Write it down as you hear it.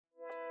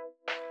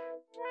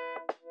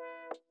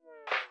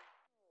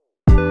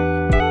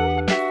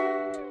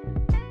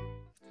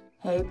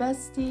Hey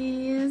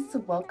besties,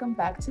 welcome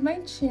back to my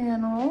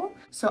channel.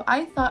 So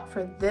I thought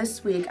for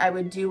this week I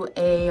would do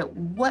a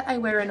what I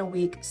wear in a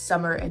week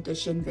summer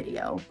edition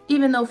video.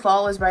 Even though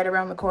fall is right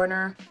around the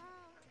corner,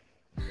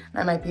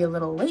 I might be a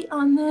little late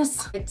on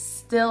this. It's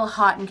still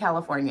hot in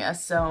California,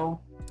 so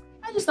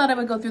I just thought I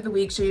would go through the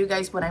week, show you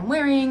guys what I'm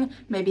wearing,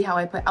 maybe how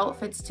I put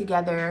outfits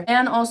together.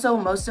 And also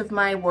most of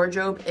my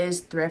wardrobe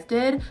is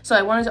thrifted, so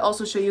I wanted to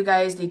also show you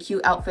guys the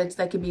cute outfits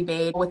that can be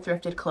made with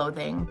thrifted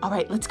clothing. All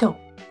right, let's go.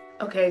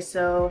 Okay,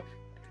 so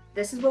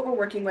this is what we're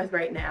working with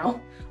right now,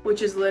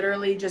 which is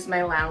literally just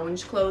my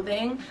lounge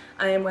clothing.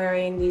 I am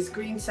wearing these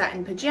green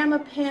satin pajama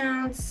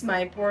pants,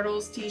 my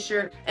Portals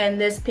t-shirt, and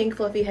this pink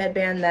fluffy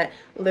headband that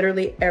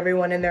literally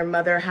everyone and their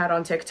mother had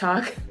on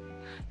TikTok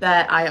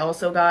that I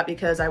also got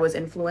because I was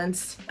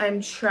influenced.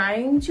 I'm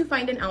trying to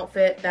find an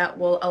outfit that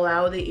will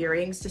allow the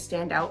earrings to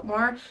stand out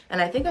more,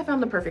 and I think I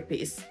found the perfect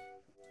piece.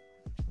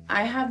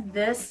 I have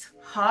this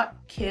Hot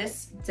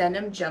Kiss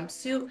denim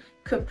jumpsuit,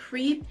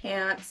 capri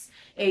pants,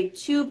 a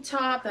tube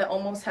top that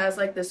almost has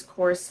like this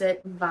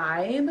corset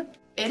vibe.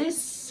 It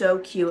is so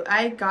cute.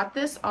 I got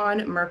this on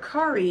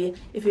Mercari.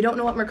 If you don't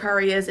know what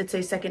Mercari is, it's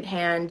a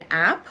secondhand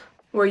app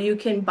where you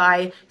can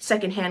buy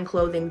secondhand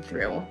clothing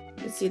through.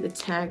 You see the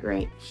tag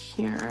right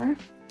here.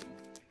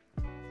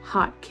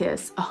 Hot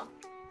Kiss. Oh,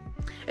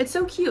 it's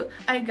so cute.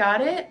 I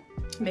got it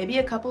maybe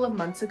a couple of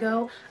months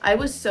ago. I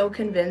was so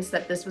convinced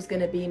that this was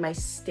gonna be my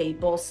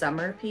staple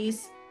summer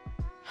piece.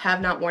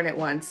 Have not worn it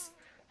once.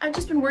 I've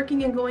just been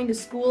working and going to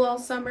school all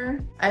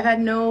summer. I've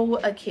had no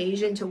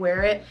occasion to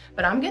wear it,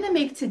 but I'm gonna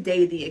make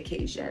today the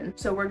occasion.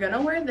 So we're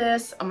gonna wear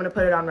this. I'm gonna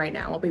put it on right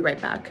now. I'll be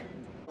right back.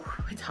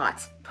 Oh, it's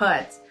hot,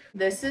 but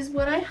this is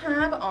what I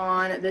have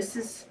on. This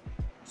is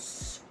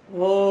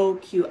so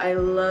cute. I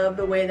love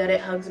the way that it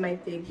hugs my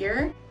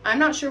figure. I'm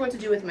not sure what to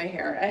do with my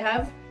hair. I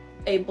have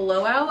a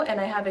blowout and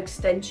I have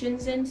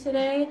extensions in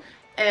today,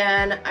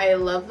 and I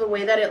love the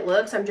way that it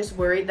looks. I'm just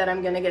worried that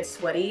I'm gonna get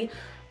sweaty.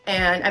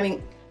 And I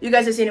mean, you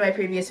guys have seen in my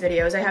previous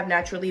videos, I have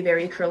naturally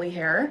very curly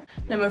hair,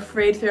 and I'm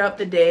afraid throughout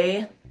the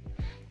day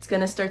it's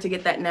gonna start to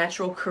get that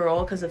natural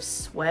curl because of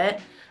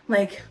sweat.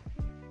 Like,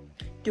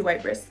 do I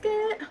risk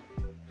it?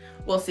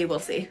 We'll see, we'll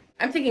see.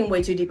 I'm thinking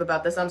way too deep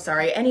about this, I'm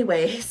sorry.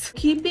 Anyways,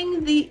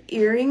 keeping the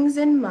earrings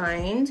in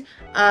mind,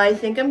 I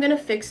think I'm gonna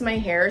fix my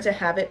hair to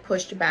have it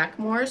pushed back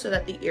more so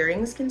that the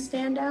earrings can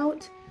stand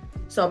out.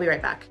 So I'll be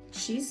right back.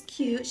 She's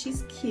cute,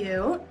 she's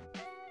cute.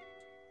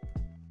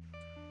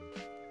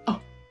 Oh,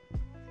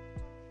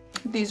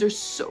 these are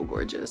so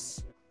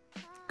gorgeous.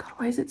 God,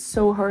 why is it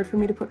so hard for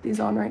me to put these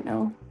on right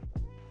now?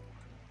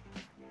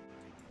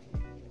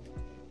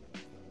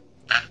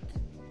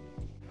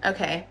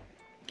 Okay.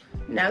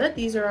 Now that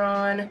these are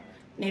on, I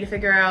need to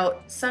figure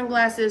out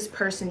sunglasses,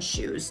 purse, and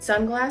shoes.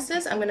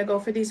 Sunglasses, I'm gonna go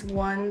for these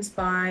ones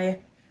by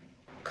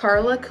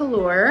Carla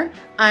Couture.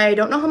 I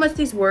don't know how much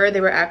these were.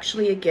 They were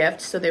actually a gift,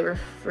 so they were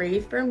free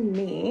for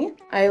me.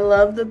 I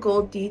love the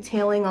gold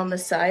detailing on the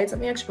sides.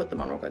 Let me actually put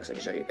them on real quick so I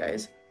can show you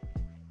guys.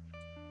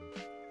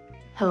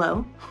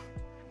 Hello.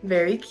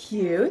 Very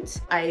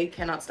cute. I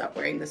cannot stop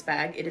wearing this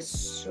bag. It is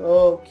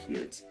so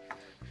cute.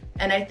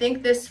 And I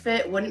think this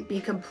fit wouldn't be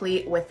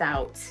complete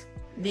without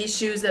these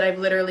shoes that I've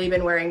literally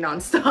been wearing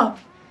nonstop,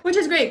 which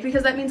is great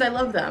because that means I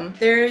love them.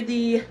 They're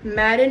the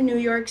Madden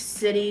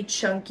NYC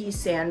chunky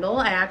sandal.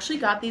 I actually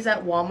got these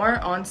at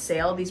Walmart on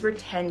sale. These were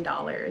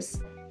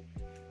 $10.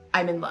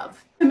 I'm in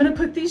love. I'm gonna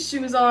put these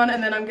shoes on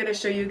and then I'm gonna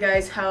show you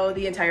guys how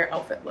the entire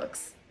outfit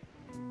looks.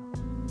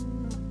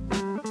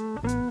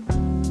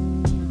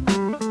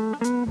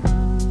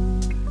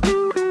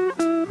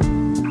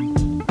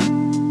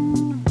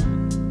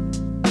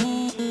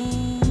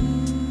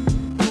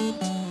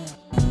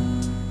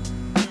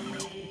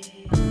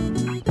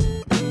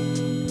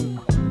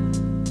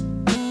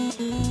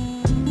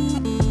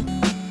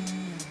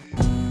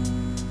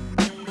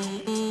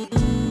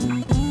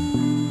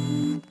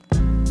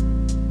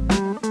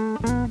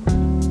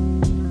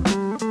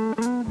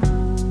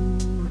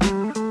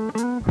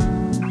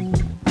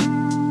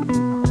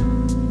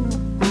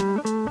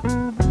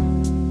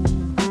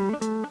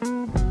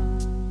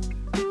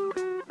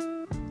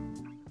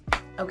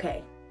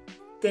 Okay,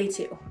 day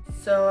two.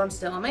 So I'm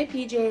still in my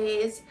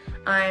PJs.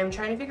 I'm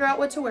trying to figure out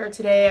what to wear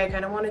today. I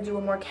kind of want to do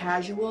a more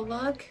casual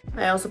look.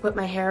 I also put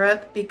my hair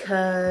up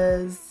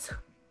because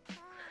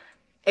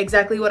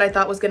exactly what I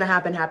thought was gonna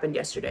happen happened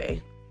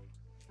yesterday.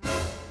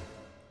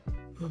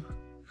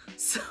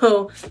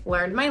 So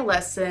learned my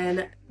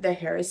lesson. The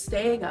hair is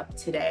staying up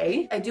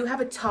today. I do have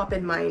a top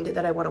in mind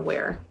that I want to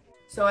wear.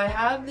 So I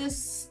have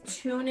this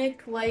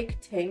tunic-like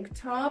tank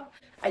top.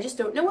 I just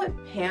don't know what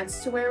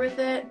pants to wear with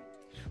it.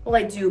 Well,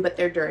 I do, but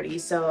they're dirty,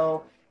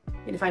 so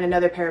I need to find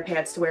another pair of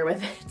pants to wear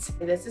with it.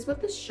 This is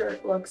what the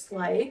shirt looks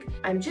like.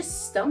 I'm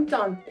just stumped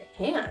on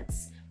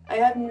pants. I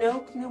have no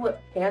clue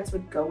what pants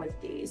would go with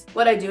these.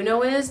 What I do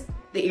know is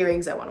the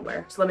earrings I want to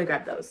wear, so let me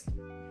grab those.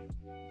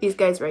 These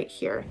guys right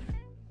here.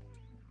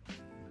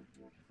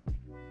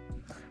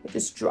 I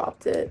just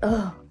dropped it.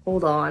 Oh,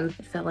 hold on.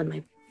 It fell in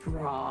my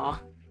bra.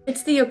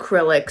 It's the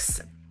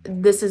acrylics.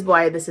 this is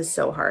why this is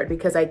so hard,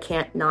 because I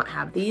can't not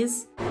have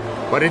these.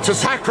 But it's a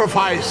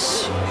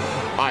sacrifice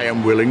I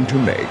am willing to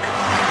make.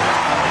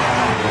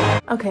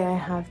 Okay, I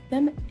have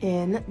them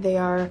in. They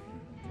are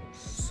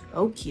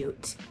so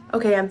cute.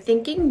 Okay, I'm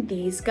thinking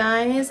these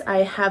guys, I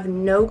have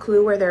no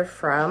clue where they're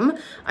from.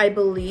 I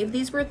believe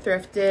these were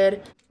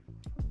thrifted.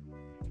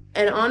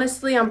 And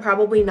honestly, I'm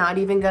probably not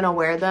even gonna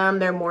wear them.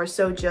 They're more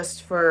so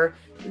just for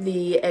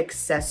the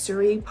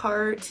accessory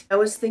part. I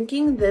was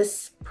thinking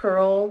this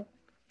pearl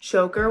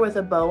choker with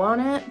a bow on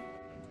it.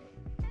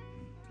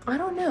 I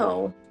don't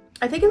know.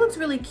 I think it looks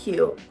really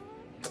cute.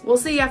 We'll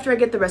see after I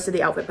get the rest of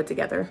the outfit put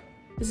together.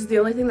 This is the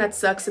only thing that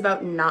sucks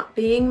about not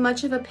being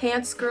much of a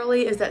pants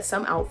girly, is that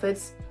some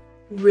outfits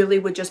really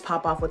would just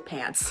pop off with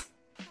pants.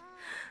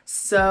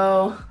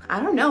 So I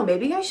don't know,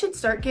 maybe I should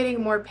start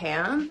getting more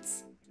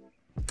pants.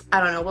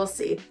 I don't know, we'll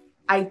see.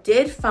 I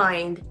did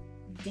find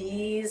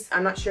these,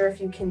 I'm not sure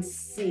if you can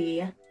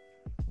see,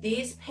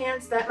 these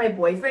pants that my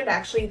boyfriend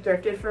actually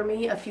thrifted for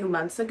me a few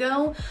months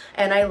ago,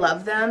 and I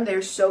love them.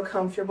 They're so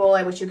comfortable.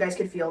 I wish you guys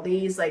could feel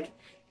these. Like,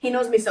 he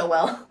knows me so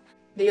well.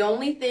 The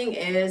only thing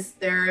is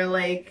they're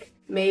like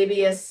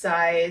maybe a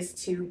size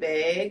too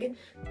big.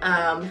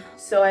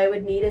 So I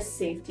would need a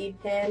safety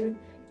pin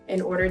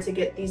in order to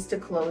get these to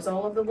close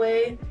all of the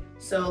way.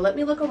 So let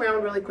me look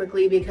around really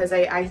quickly, because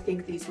I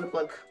think these would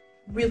look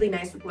really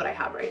nice with what I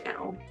have right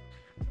now.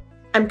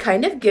 I'm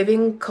kind of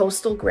giving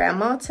coastal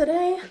grandma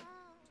today.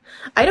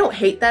 I don't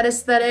hate that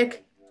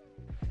aesthetic.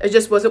 It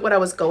just wasn't what I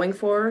was going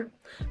for,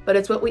 but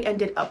it's what we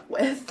ended up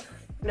with.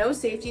 No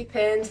safety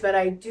pins, but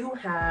I do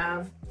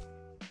have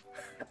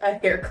a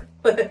hair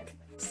clip.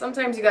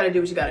 Sometimes you gotta do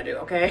what you gotta do,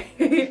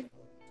 okay?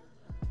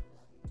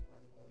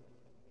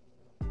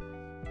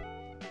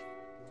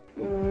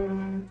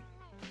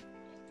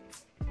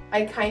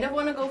 I kind of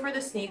want to go for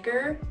the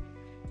sneaker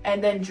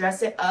and then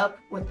dress it up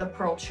with the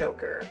pearl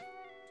choker.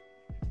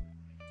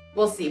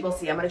 We'll see, we'll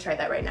see. I'm gonna try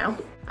that right now.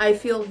 I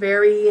feel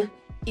very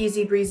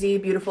easy breezy,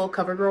 beautiful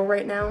cover girl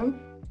right now.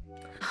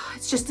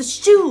 It's just the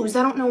shoes.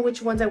 I don't know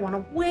which ones I want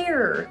to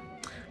wear.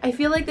 I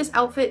feel like this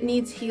outfit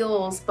needs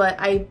heels, but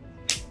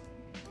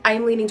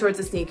I'm leaning towards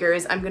the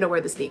sneakers. I'm gonna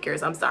wear the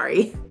sneakers, I'm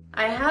sorry.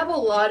 I have a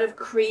lot of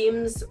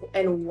creams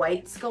and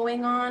whites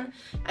going on.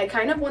 I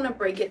kind of want to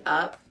break it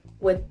up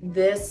with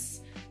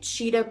this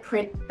cheetah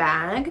print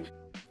bag.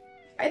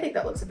 I think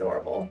that looks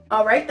adorable.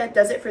 All right, that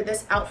does it for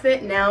this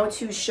outfit. Now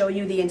to show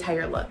you the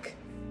entire look.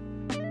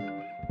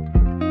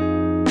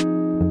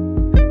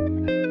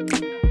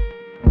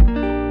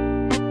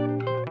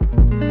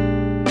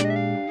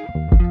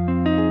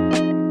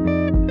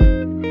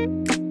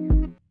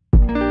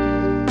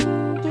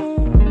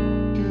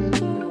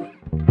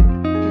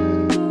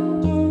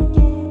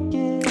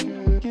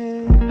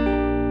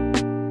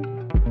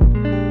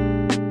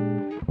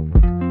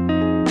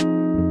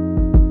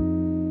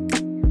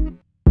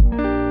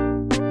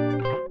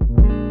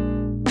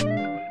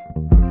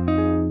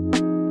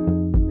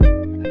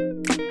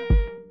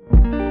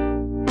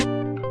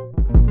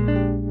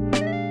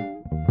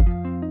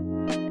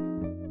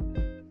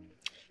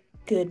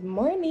 Good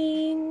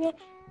morning.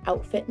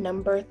 Outfit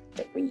number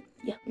 3.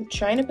 I'm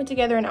trying to put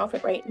together an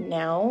outfit right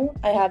now.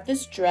 I have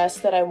this dress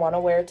that I want to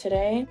wear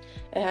today.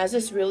 It has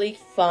this really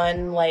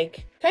fun,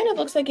 like, kind of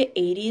looks like an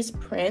 80s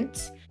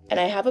print. And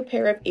I have a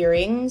pair of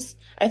earrings.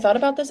 I thought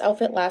about this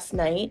outfit last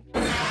night,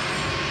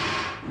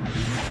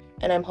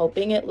 and I'm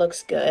hoping it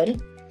looks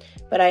good.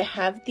 But I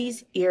have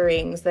these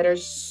earrings that are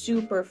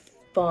super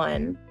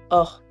fun.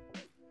 Oh,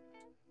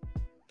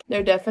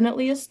 they're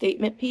definitely a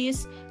statement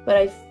piece, but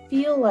I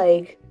feel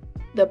like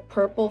the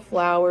purple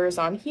flowers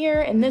on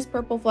here and this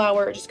purple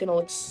flower are just gonna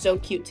look so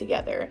cute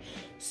together.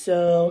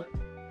 So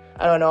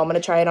I don't know, I'm gonna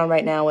try it on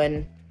right now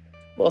and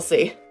we'll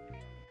see.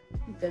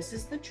 This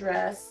is the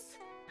dress.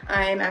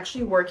 I'm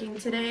actually working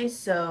today,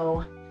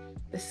 so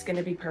this is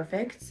gonna be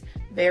perfect.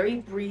 Very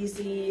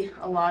breezy,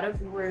 a lot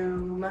of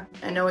room.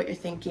 I know what you're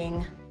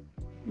thinking,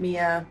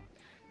 Mia,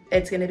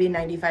 it's gonna be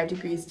 95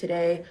 degrees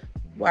today.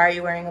 Why are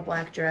you wearing a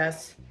black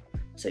dress?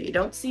 So you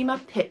don't see my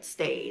pit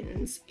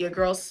stains. Your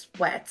girl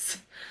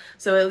sweats.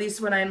 So at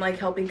least when I'm like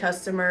helping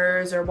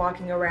customers or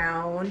walking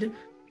around,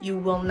 you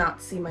will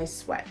not see my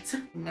sweat.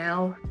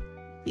 Now,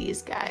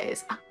 these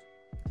guys.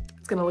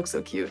 It's gonna look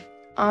so cute.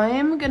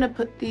 I'm gonna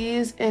put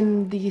these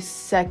in the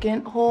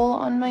second hole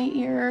on my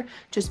ear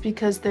just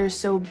because they're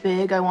so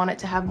big. I want it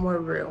to have more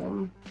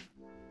room.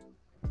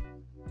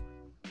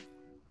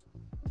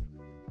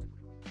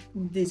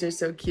 These are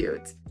so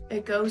cute.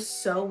 It goes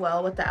so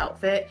well with the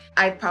outfit.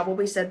 I've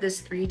probably said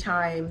this 3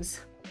 times,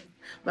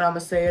 but I'm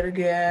gonna say it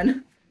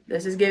again.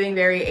 This is giving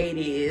very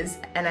 80s,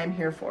 and I'm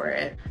here for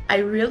it. I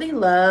really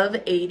love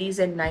 80s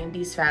and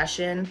 90s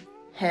fashion,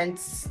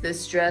 hence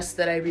this dress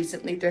that I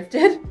recently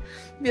thrifted.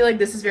 I feel like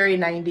this is very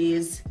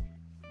 90s,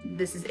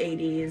 this is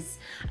 80s.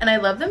 And I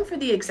love them for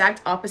the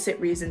exact opposite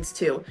reasons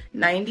too.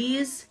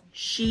 90s,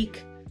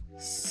 chic,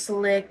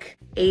 slick,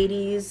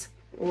 80s,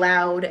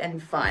 loud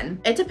and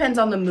fun. It depends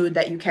on the mood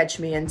that you catch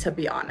me in, to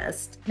be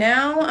honest.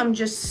 Now I'm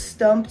just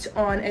stumped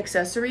on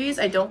accessories.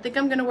 I don't think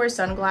I'm gonna wear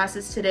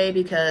sunglasses today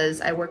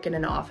because I work in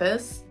an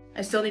office.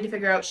 I still need to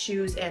figure out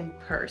shoes and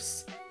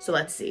purse. So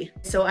let's see.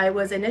 So I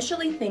was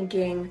initially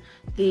thinking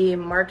the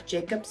Marc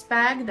Jacobs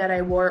bag that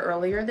I wore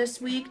earlier this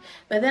week,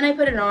 but then I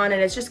put it on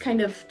and it's just kind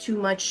of too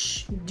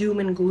much doom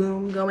and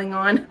gloom going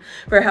on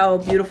for how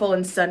beautiful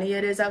and sunny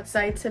it is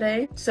outside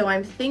today. So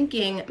I'm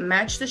thinking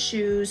match the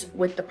shoes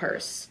with the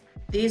purse.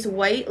 These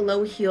white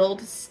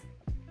low-heeled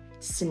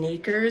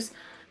sneakers,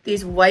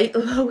 these white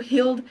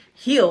low-heeled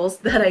heels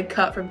that I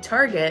got from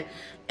Target,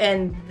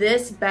 and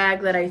this bag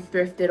that I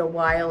thrifted a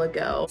while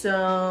ago.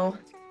 So,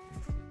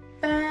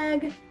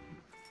 bag,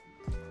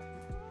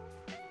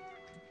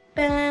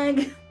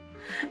 and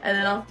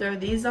then I'll throw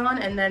these on,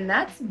 and then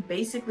that's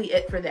basically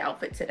it for the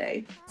outfit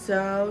today.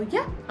 So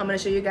yeah, I'm gonna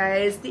show you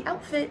guys the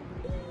outfit.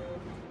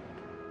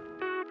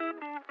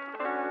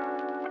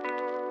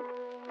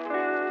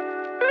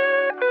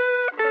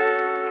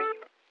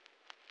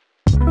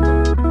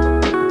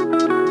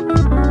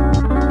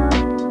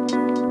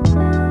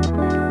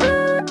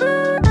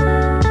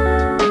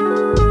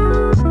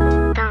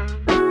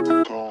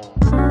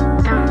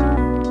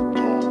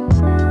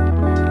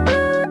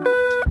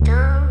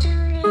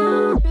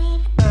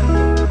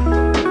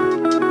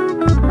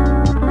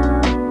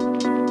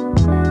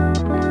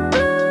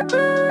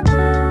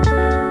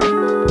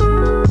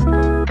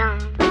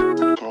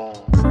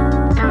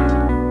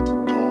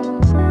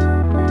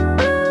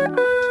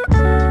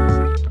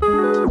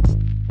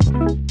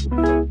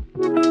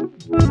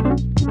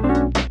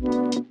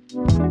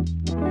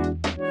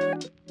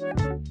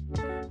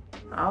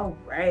 All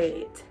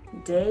right,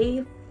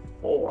 day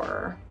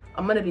 4.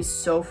 I'm gonna be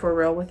so for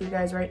real with you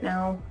guys right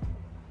now.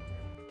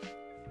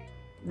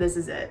 This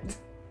is it.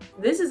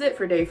 This is it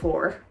for day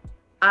 4.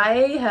 I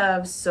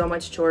have so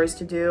much chores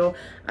to do.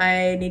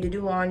 I need to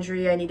do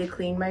laundry, I need to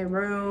clean my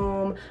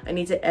room, I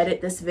need to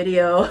edit this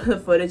video, the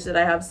footage that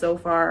I have so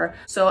far.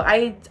 So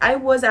I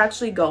was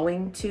actually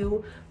going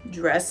to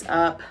dress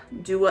up,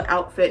 do an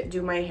outfit,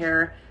 do my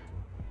hair,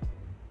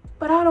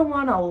 but I don't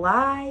wanna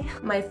lie.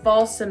 My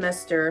fall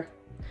semester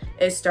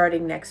is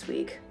starting next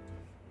week.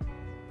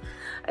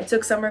 I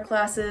took summer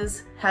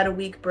classes, had a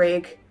week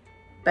break,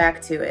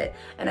 back to it.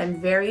 And I'm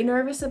very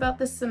nervous about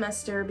this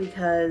semester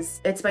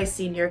because it's my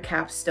senior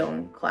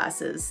capstone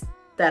classes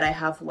that I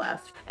have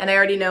left. And I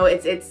already know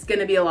it's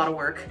gonna be a lot of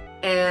work.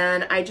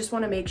 And I just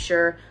wanna make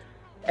sure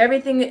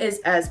everything is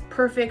as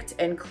perfect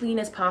and clean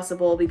as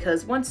possible,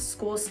 because once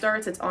school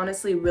starts, it's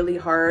honestly really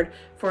hard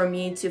for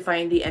me to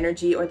find the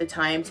energy or the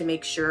time to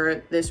make sure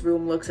this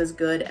room looks as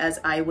good as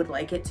I would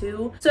like it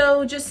to.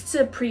 So just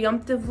to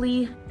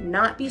preemptively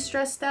not be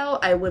stressed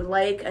out, I would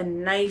like a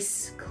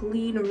nice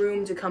clean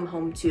room to come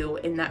home to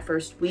in that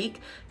first week,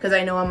 because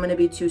I know I'm gonna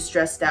be too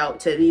stressed out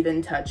to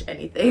even touch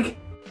anything.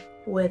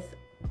 With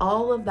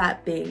all of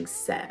that being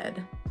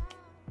said,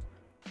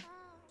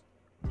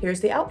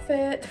 here's the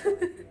outfit.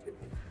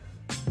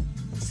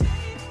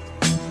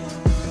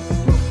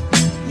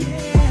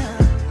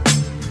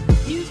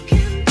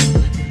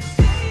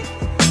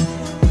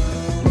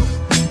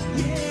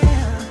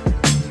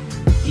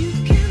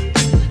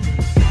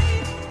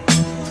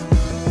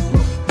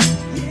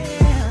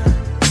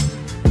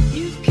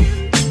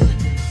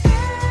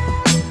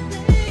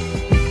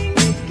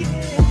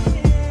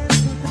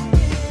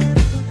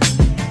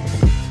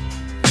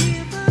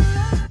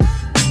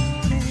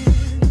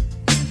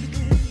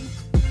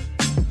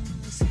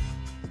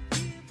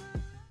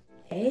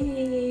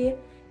 Hey,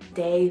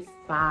 day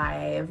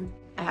 5.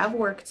 I have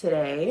work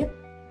today.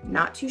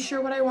 Not too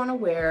sure what I want to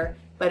wear,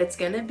 but it's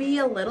gonna be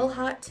a little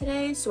hot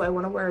today, so I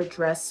want to wear a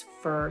dress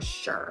for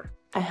sure.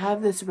 I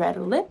have this red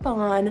lip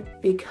on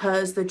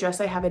because the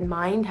dress I have in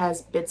mind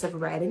has bits of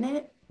red in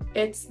it.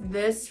 It's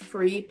this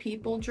Free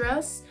People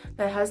dress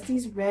that has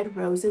these red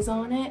roses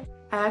on it.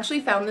 I actually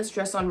found this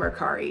dress on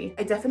Mercari.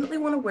 I definitely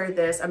want to wear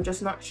this. I'm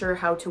just not sure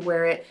how to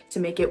wear it to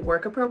make it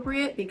work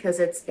appropriate because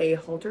it's a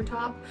halter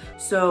top.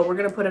 So we're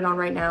gonna put it on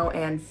right now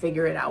and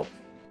figure it out.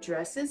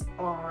 Dress is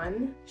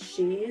on.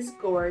 She's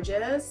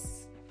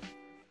gorgeous.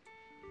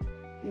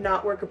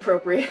 Not work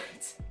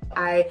appropriate.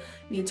 I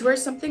need to wear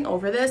something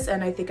over this,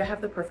 and I think I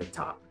have the perfect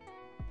top.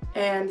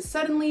 And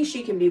suddenly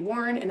she can be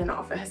worn in an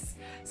office.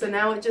 So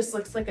now it just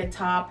looks like a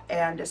top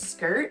and a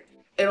skirt.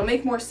 It'll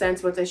make more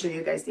sense once I show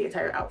you guys the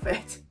entire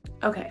outfit.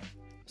 Okay,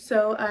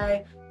 so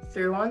I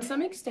threw on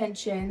some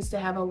extensions to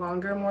have a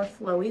longer, more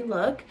flowy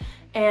look,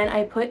 and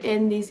I put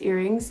in these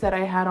earrings that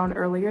I had on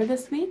earlier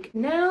this week.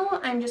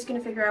 Now I'm just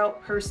gonna figure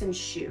out purse and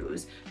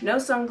shoes. No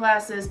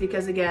sunglasses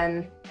because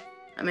again,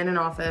 I'm in an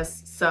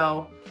office,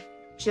 so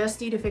just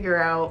need to figure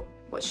out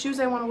what shoes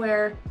I wanna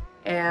wear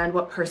and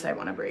what purse I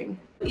wanna bring.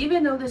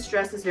 Even though this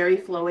dress is very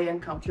flowy and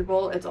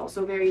comfortable, it's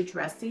also very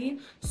dressy,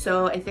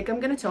 so I think I'm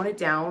gonna tone it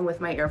down with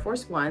my Air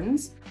Force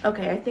Ones.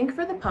 Okay, I think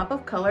for the pop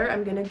of color,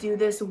 I'm gonna do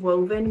this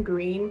woven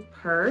green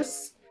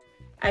purse.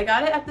 I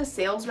got it at the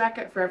sales rack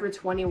at Forever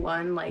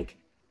 21 like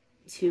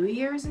 2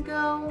 years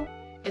ago.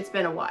 It's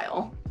been a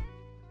while.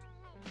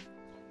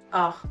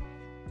 Oh,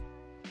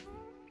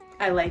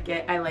 I like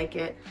it, I like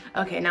it.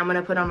 Okay, now I'm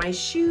gonna put on my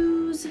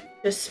shoes.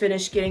 Just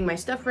finished getting my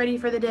stuff ready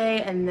for the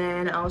day, and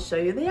then I'll show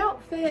you the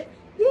outfit.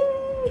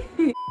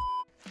 Yay!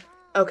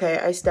 Okay,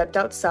 I stepped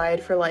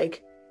outside for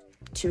like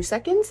 2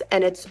 seconds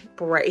and it's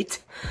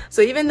bright.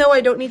 So even though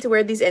I don't need to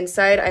wear these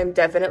inside, I'm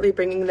definitely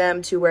bringing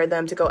them to wear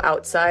them to go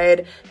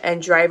outside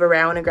and drive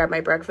around and grab my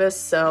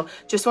breakfast. So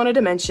just wanted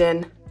to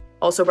mention,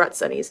 also brought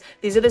sunnies.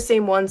 These are the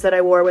same ones that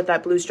I wore with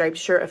that blue striped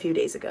shirt a few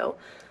days ago.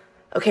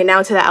 Okay,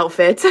 now to the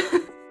outfit.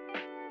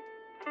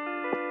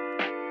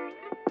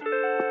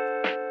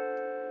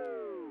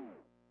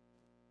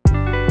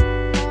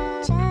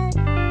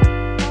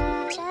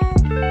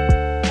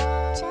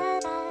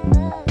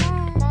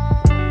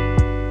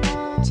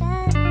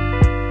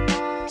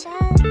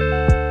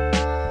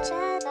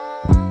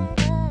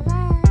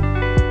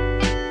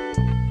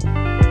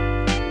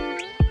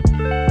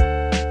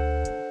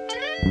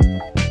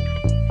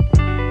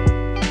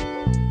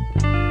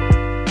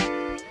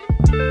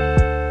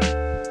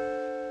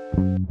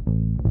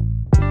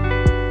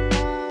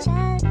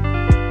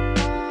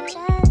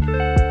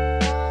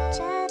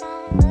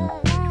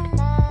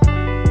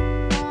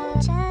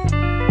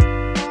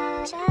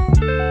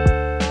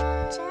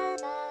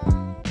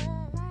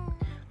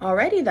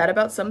 Alrighty, that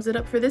about sums it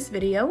up for this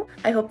video.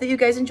 I hope that you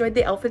guys enjoyed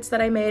the outfits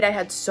that I made. I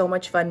had so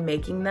much fun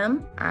making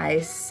them. I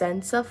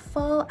sense a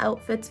fall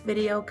outfits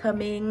video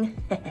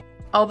coming.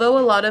 Although a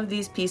lot of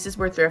these pieces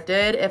were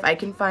thrifted, if I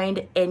can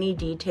find any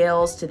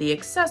details to the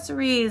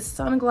accessories,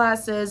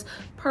 sunglasses,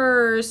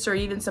 purse, or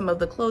even some of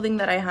the clothing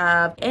that I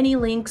have, any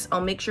links,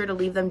 I'll make sure to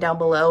leave them down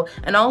below.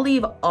 And I'll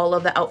leave all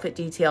of the outfit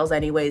details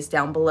anyways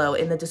down below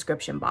in the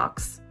description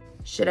box.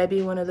 Should I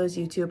be one of those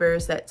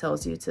YouTubers that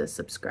tells you to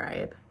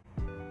subscribe?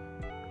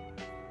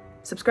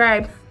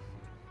 Subscribe.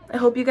 I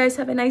hope you guys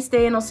have a nice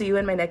day and I'll see you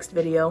in my next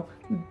video.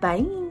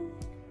 Bye.